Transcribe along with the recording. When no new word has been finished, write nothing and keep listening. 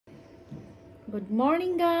Good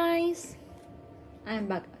morning, guys. I'm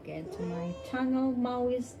back again to my channel,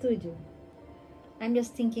 Maui Studio. I'm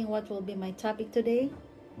just thinking what will be my topic today,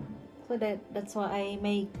 so that's why I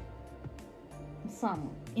make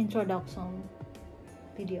some introduction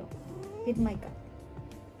video with my cat.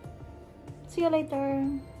 See you later.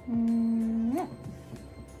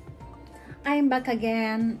 I'm back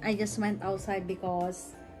again. I just went outside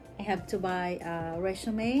because I have to buy a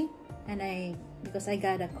resume, and because I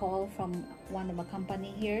got a call from one of a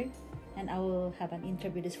company here, and I will have an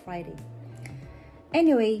interview this Friday.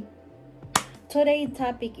 Anyway, today's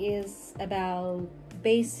topic is about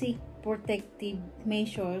basic protective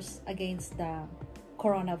measures against the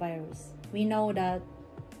coronavirus. We know that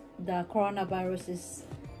the coronavirus is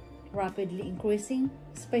rapidly increasing,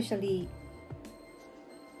 especially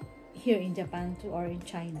here in Japan too, or in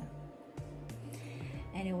China.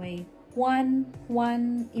 Anyway, one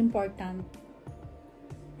important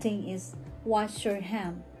thing is wash your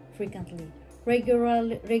hand frequently,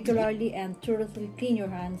 regularly, and thoroughly clean your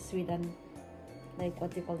hands with an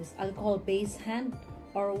alcohol-based hand,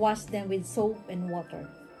 or wash them with soap and water.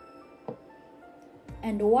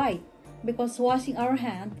 And why? Because washing our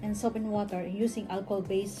hand and soap and water and using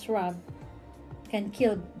alcohol-based rub can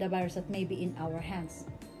kill the virus that may be in our hands.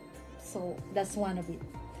 So that's one of it.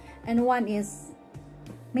 And one is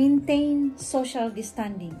maintain social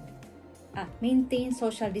distancing. Maintain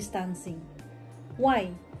social distancing.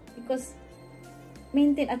 Why? Because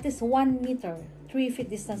maintain at least 1 meter, 3 feet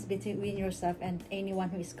distance between yourself and anyone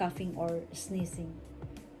who is coughing or sneezing.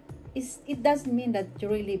 It doesn't mean that you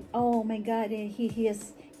really, oh my god, he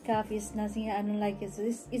has cough, he's sneezing, I don't like it. So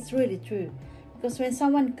it's really true. Because when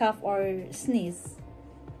someone cough or sneeze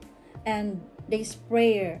and they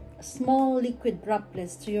spray small liquid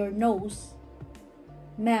droplets to your nose,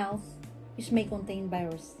 mouth, which may contain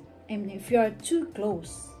virus. And if you are too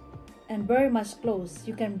close and very much close,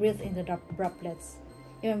 you can breathe in the droplets.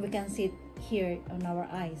 Even we can see it here on our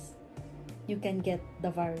eyes. You can get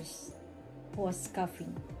the virus who was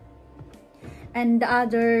coughing. And the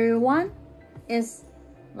other one is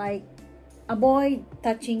like avoid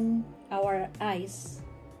touching our eyes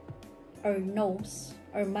or nose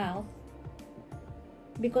or mouth,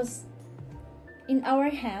 because in our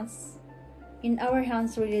hands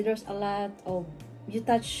really there's a lot of you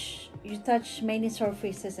touch many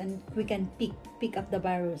surfaces, and we can pick up the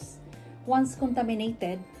virus. Once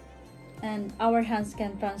contaminated, and our hands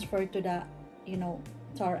can transfer to the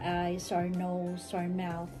to our eyes, to our nose, to our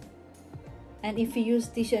mouth. And if you use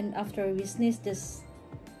tissue and after we sneeze, just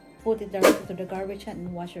put it directly to the garbage can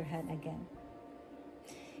and wash your hand again.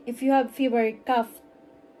 If you have fever, cough,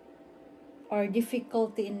 or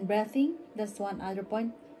difficulty in breathing, that's one other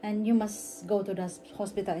point, and you must go to the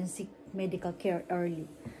hospital and seek medical care early.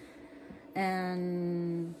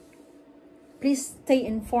 And please stay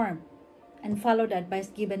informed and follow the advice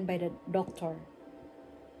given by the doctor.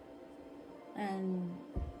 And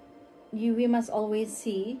we must always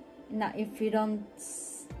see, now if you don't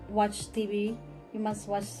watch TV, you must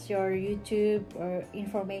watch your YouTube or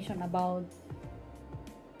information about,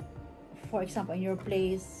 for example, in your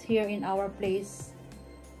place. Here in our place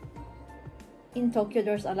in Tokyo,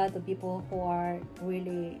 there's a lot of people who are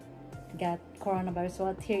really got coronavirus.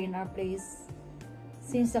 So here in our place,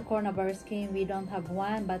 since the coronavirus came, we don't have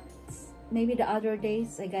one, but maybe the other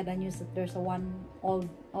days I got a news that there's one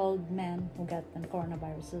old man who got the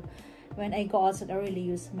coronavirus. So when I go outside, I really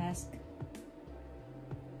use mask.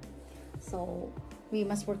 So we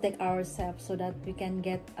must protect ourselves so that we can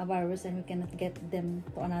get a virus and we cannot get them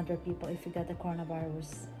to another people if we got the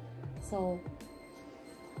coronavirus. So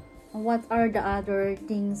what are the other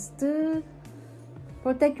things to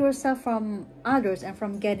protect yourself from others and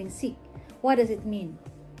from getting sick? What does it mean?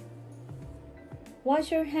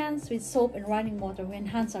 Wash your hands with soap and running water when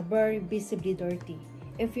hands are very visibly dirty.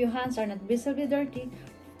 If your hands are not visibly dirty,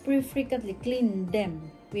 frequently clean them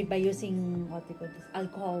by using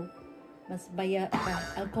alcohol,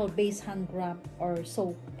 alcohol-based hand rub or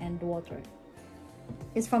soap and water.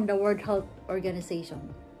 It's from the World Health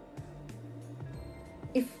Organization.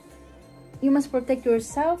 If you must protect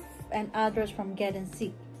yourself and others from getting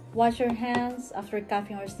sick. Wash your hands after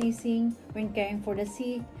coughing or sneezing, when caring for the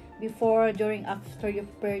sick, before, during, after you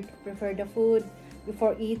prepare the food,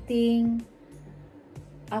 before eating,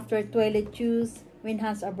 after toilet use, when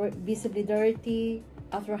hands are visibly dirty,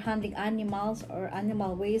 after handling animals or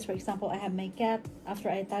animal waste. For example, I have my cat. After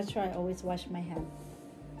I touch her, I always wash my hand.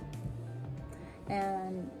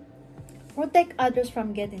 And protect others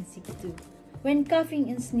from getting sick too. When coughing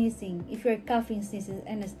and sneezing, if you're coughing, sneezing,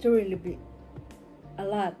 and it's really a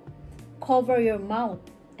lot, cover your mouth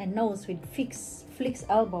and nose with fixed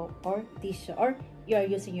elbow or tissue, or you are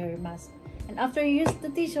using your mask. And after you use the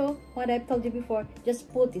tissue, what I've told you before,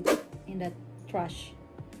 just put it in the trash.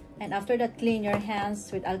 And after that, clean your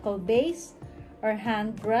hands with alcohol base or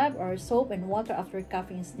hand rub or soap and water after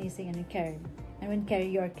coughing, sneezing, and carrying. And when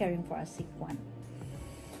carrying, you are caring for a sick one.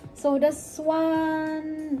 So that's some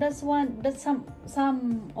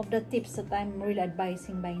of the tips that I'm really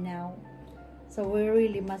advising by now. So we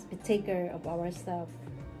really must be take care of ourselves.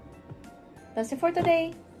 That's it for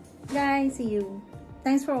today, guys. See you.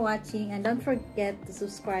 Thanks for watching, and don't forget to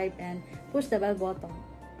subscribe and push the bell button.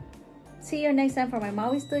 See you next time for my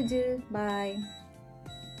Maui Studio. Bye.